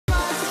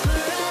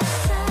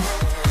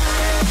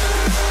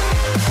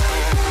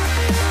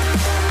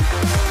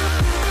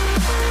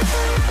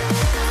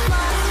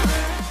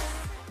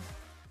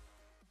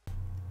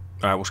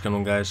Alright, what's going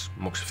on guys?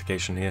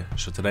 Moxification here.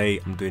 So today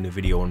I'm doing a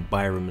video on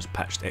Byrom's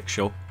patched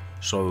XShell.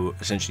 So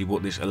essentially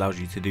what this allows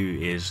you to do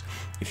is,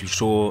 if you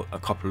saw a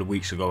couple of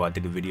weeks ago I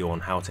did a video on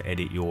how to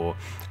edit your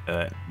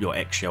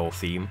XShell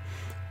theme,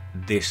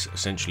 this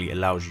essentially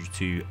allows you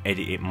to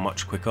edit it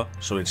much quicker.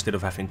 So instead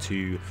of having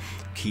to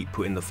keep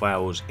putting the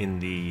files in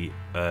the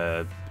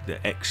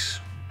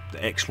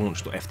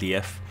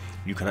xlaunch.fdf,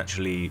 you can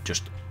actually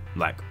just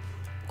like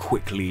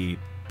quickly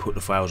put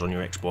the files on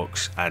your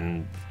Xbox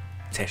and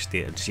test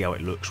it and see how it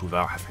looks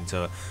without having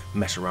to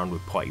mess around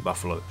with Party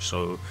Buffalo.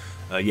 So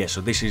yeah, so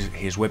this is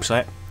his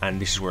website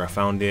and this is where I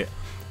found it,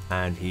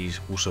 and he's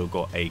also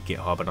got a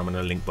GitHub, and I'm going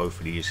to link both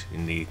of these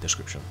in the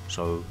description.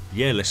 So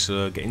yeah, let's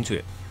get into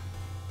it.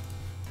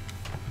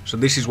 So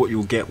this is what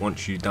you'll get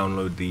once you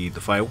download the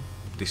file.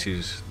 This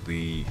is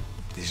the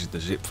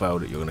zip file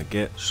that you're going to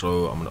get.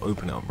 So I'm going to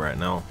open it up right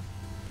now.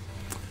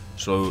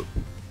 So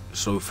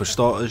for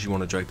starters, you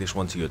want to drag this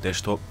one to your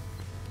desktop,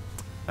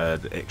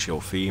 the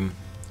XShell theme.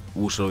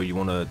 Also, you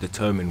want to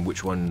determine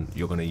which one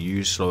you're going to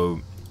use.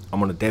 So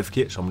I'm on a dev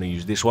kit, so I'm going to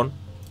use this one.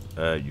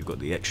 You've got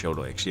the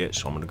XShell.exe,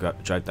 so I'm going to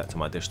drag that to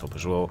my desktop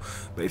as well.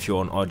 But if you're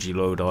on RGL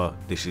loader,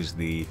 this is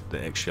the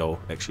XShell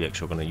XEX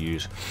you're going to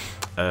use.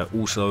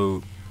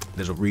 Also,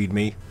 there's a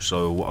README,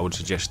 so what I would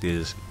suggest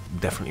is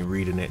definitely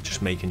reading it,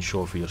 just making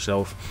sure for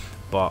yourself.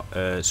 But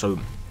so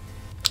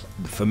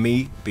for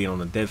me, being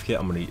on a dev kit,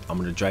 I'm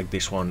gonna drag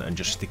this one and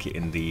just stick it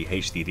in the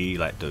HDD,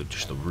 like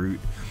just the root.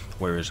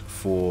 Whereas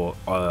for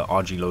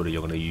RG loader,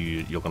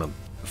 you're gonna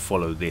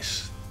follow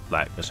this,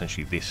 like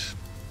essentially this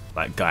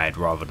like guide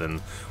rather than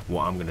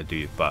what I'm gonna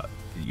do. But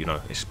you know,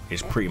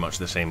 it's pretty much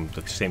the same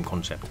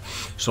concept.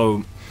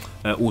 So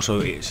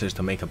also it says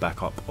to make a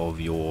backup of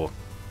your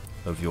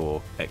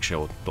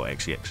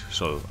XShell.exe.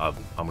 So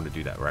I'm gonna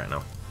do that right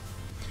now.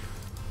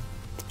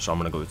 So I'm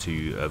gonna go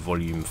to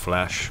volume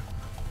flash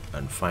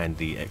and find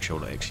the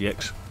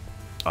XShell.exe.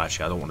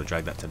 Actually, I don't want to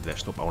drag that to the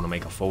desktop. I want to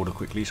make a folder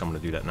quickly, so I'm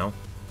going to do that now.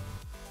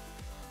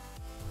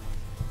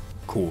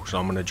 Cool. So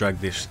I'm going to drag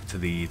this to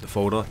the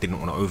folder. Didn't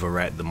want to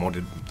overwrite the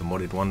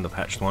modded one, the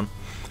patched one.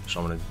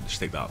 So I'm going to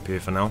stick that up here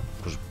for now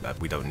because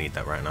we don't need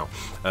that right now.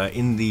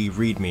 In the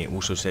README, it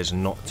also says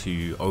not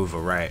to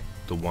overwrite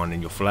the one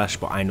in your flash,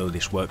 but I know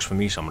this works for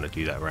me, so I'm going to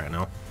do that right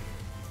now.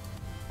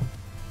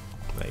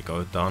 There you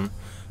go, done.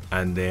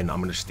 And then I'm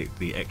going to stick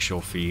the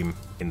XShell theme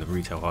in the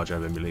retail hard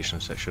drive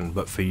emulation section.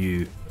 But for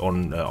you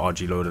on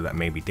RG Loader, that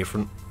may be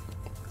different,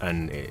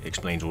 and it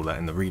explains all that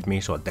in the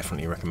README. So I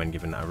definitely recommend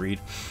giving that a read.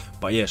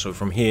 But yeah, so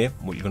from here,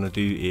 what you're going to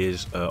do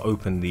is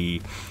open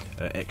the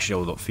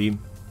XShell.theme.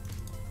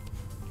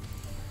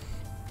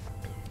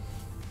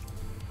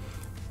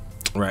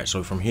 Right.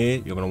 So from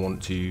here, you're going to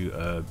want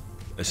to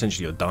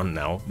essentially you're done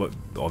now, but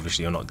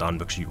obviously you're not done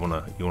because you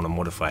wanna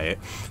modify it.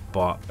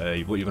 But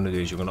what you're gonna do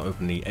is you're gonna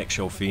open the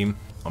XShell theme.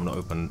 I'm gonna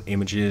open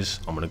images.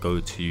 I'm gonna go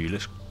to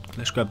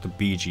let's grab the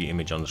BG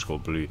image underscore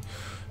blue.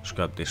 Let's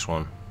grab this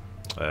one,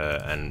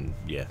 and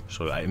yeah.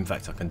 So in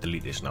fact I can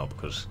delete this now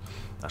because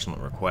that's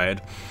not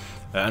required,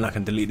 and I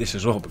can delete this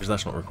as well because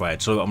that's not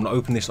required. So I'm gonna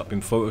open this up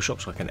in Photoshop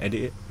so I can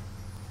edit it.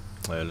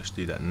 Let's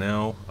do that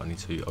now. I need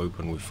to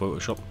open with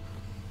Photoshop.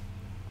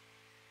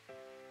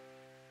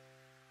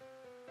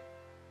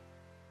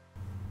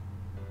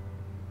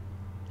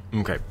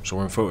 Okay, so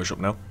we're in Photoshop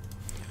now.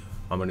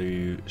 I'm gonna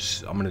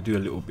do a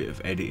little bit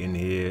of editing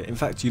here. In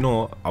fact, you know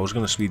what? I was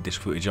gonna speed this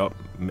footage up.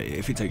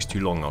 If it takes too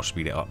long, I'll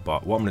speed it up.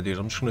 But what I'm gonna do is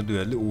I'm just gonna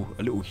do a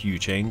little hue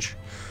change.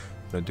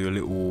 I'm gonna do a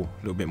little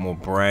bit more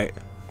bright.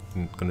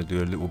 I'm gonna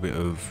do a little bit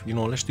of, you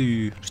know, let's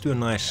do a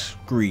nice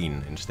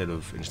green instead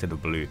of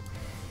blue.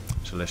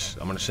 So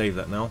I'm gonna save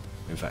that now.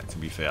 In fact, to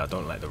be fair, I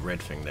don't like the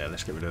red thing there.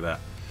 Let's get rid of that.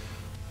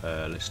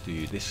 Let's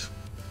do this.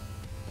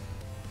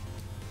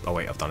 Oh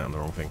wait, I've done it on the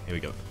wrong thing. Here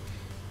we go.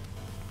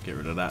 Get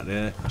rid of that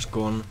there, that's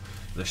gone.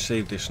 Let's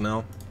save this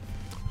now.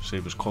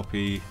 Save as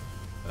copy,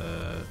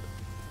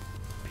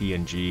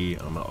 PNG,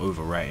 and I'm going to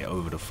overwrite it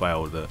over the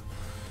file that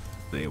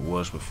it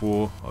was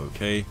before.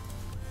 Okay.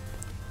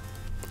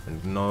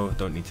 And no,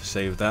 don't need to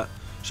save that.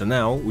 So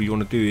now what you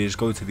want to do is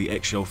go to the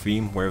XShell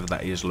theme, wherever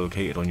that is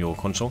located on your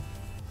console.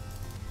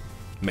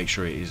 Make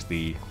sure it is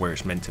where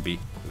it's meant to be,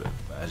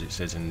 as it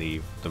says in the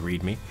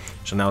README.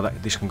 So now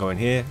this can go in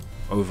here,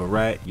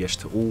 overwrite, yes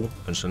to all.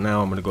 And so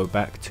now I'm going to go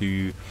back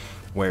to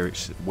where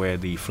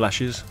the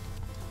flash is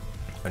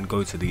and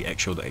go to the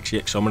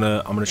XShell.exe. So I'm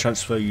gonna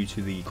transfer you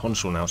to the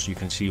console now so you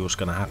can see what's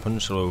gonna happen.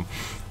 So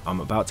I'm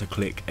about to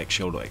click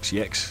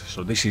XShell.exe.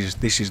 So this is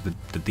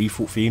the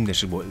default theme.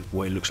 This is what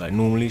it looks like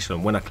normally. So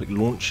when I click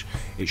launch,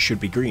 it should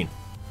be green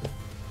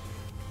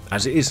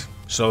as it is.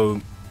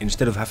 So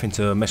instead of having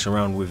to mess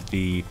around with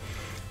the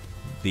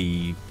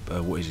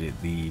what is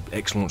it, the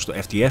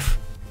xlaunch.fdf,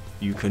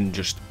 you can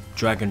just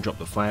drag and drop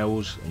the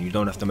files and you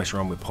don't have to mess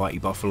around with Party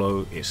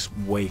Buffalo. It's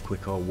way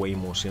quicker, way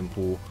more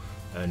simple.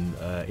 And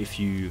if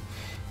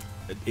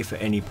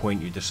at any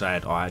point you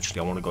decide, oh,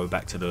 actually I want to go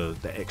back to the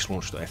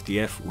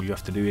xlaunch.fdf, all you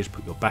have to do is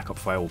put your backup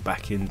file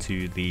back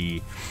into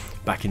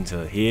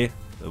here,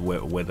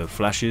 where the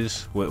flash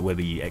is, where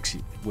the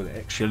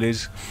XShell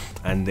is,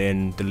 and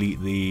then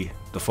delete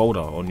the folder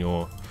on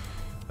your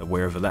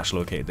wherever that's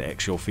located, the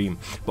XShell theme.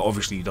 But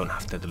obviously you don't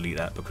have to delete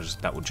that because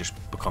that would just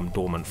become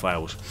dormant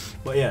files.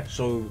 But yeah,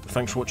 so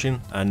thanks for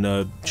watching,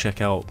 and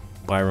check out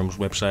Byrom's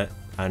website,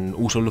 and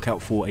also look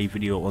out for a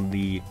video on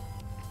the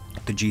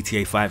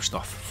GTA 5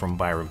 stuff from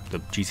Byrom, the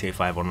GTA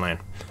 5 online.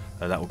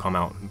 That will come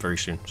out very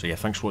soon. So yeah,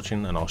 thanks for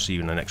watching, and I'll see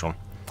you in the next one.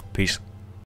 Peace.